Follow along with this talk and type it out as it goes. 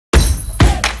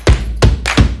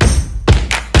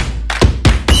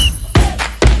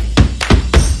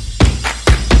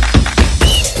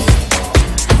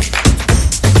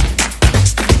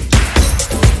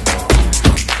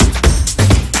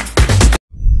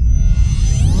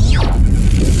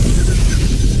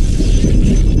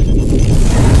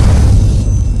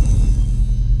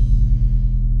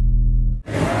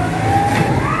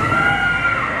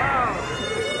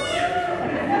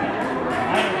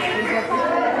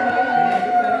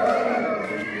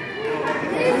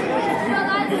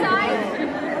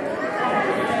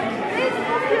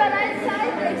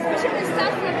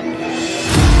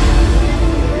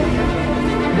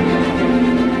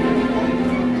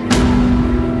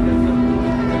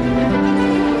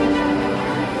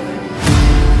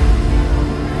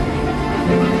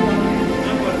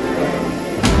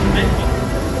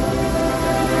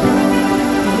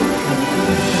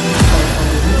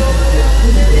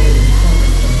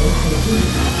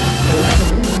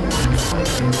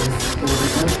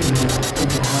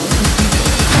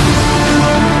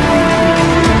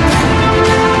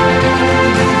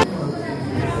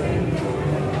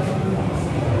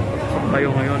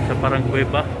parang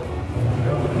kuweba.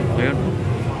 Ayun. Ayun.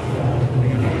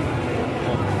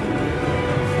 Oh.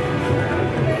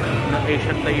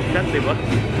 Na-Asian, diba?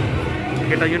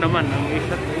 Kita nyo naman, ang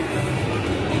Asian.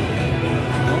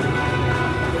 Oh.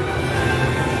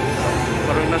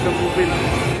 Parang nasa movie lang.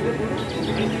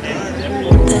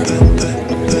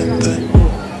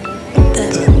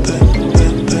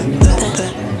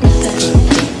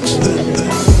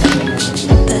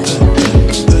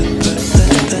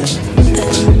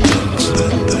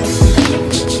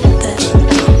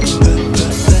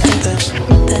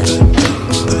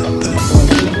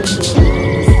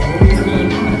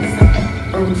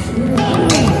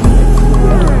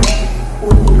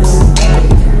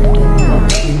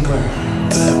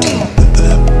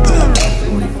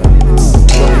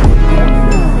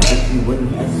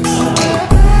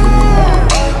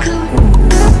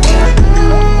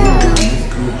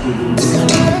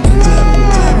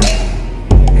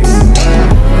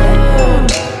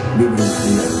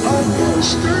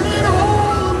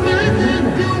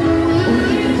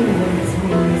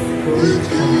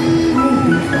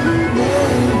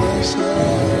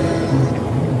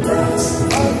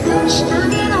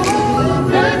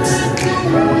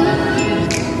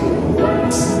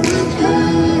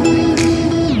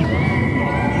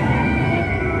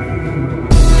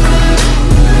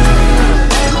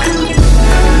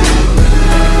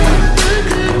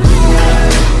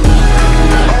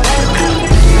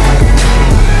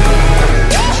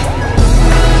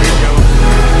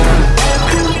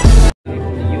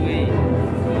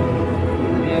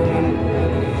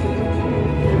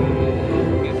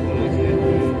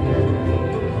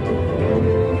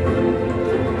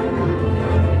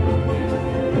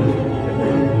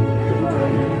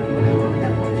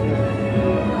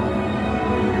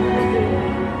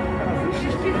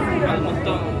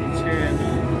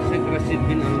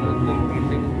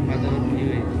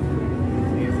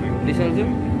 This also?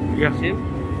 Yeah. Same?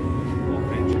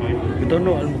 You don't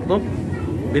know Al-Maktoum?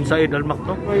 Bin Said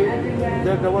Al-Maktoum?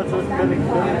 They're the ones who's very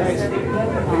nice.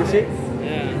 You see?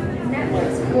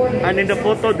 Yeah. And in the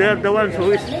photo, they're the ones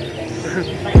who is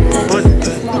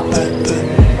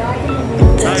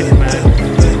nice, man.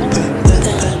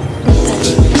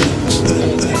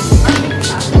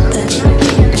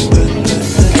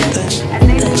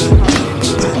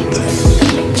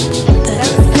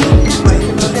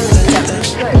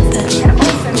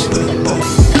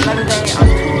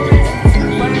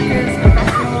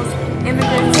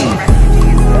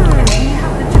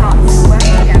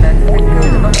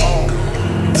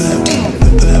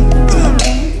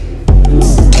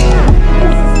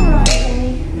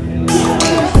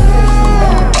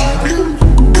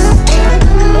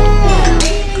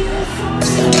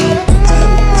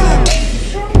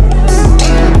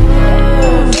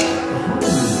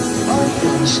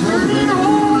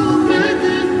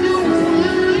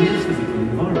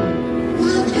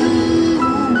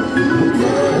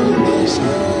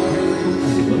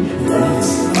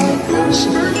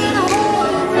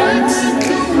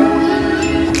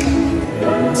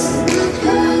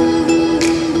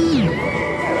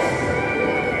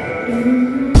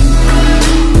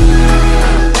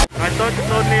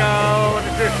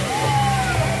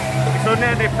 It's only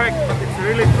an effect, but it's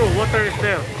really true. Water is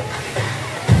there.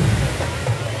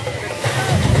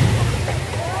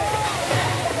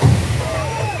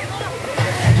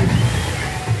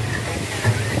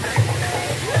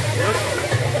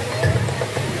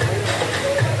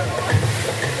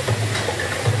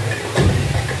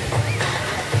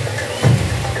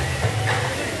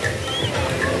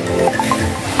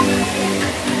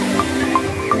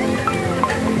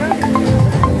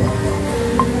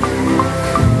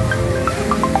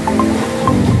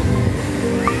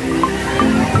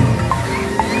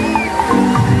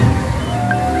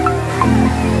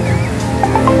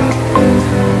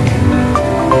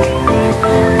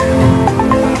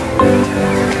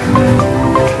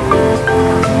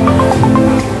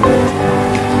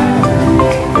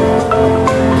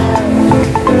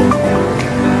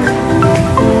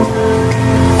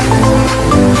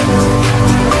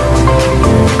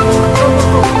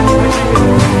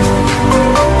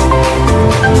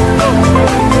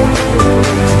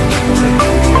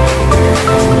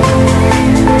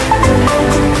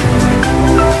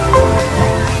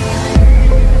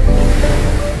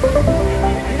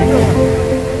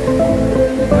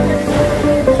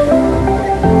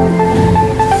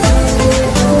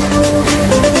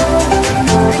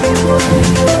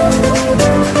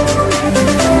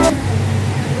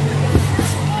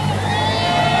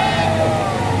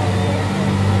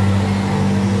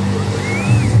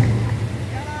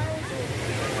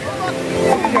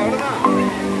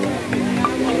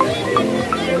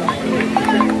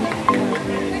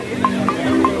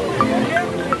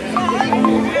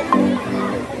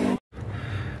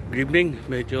 evening.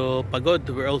 Medyo pagod.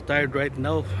 We're all tired right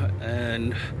now,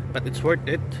 but it's worth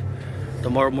it.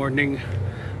 Tomorrow morning,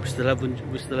 we still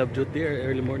have duty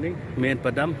early morning. Me and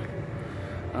Padam.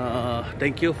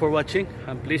 Thank you for watching,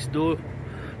 and please do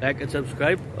like and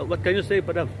subscribe. What can you say,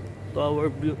 Padam, to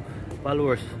our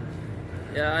followers?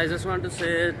 Yeah, I just want to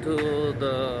say to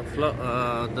the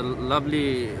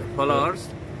lovely followers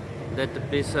that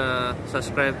please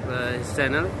subscribe his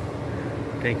channel.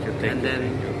 Thank you. And then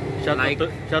Shout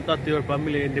out to your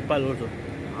family in Nepal also.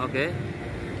 Okay,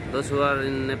 those who are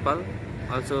in Nepal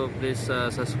also please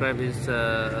subscribe his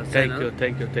channel.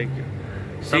 Thank you.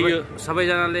 See you.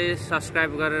 सबैजनाले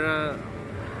subscribe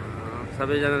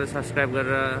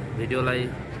गरेर भिडियोलाई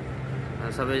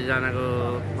सबैजनाको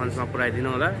फन्समा पुर्याइदिनु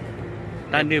होला।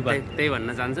 धन्यवाद। त्यही भन्न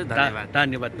चाहन्छु।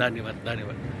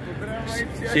 धन्यवाद.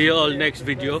 See you all next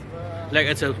video. Like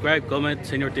and subscribe, comment,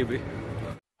 send your TV.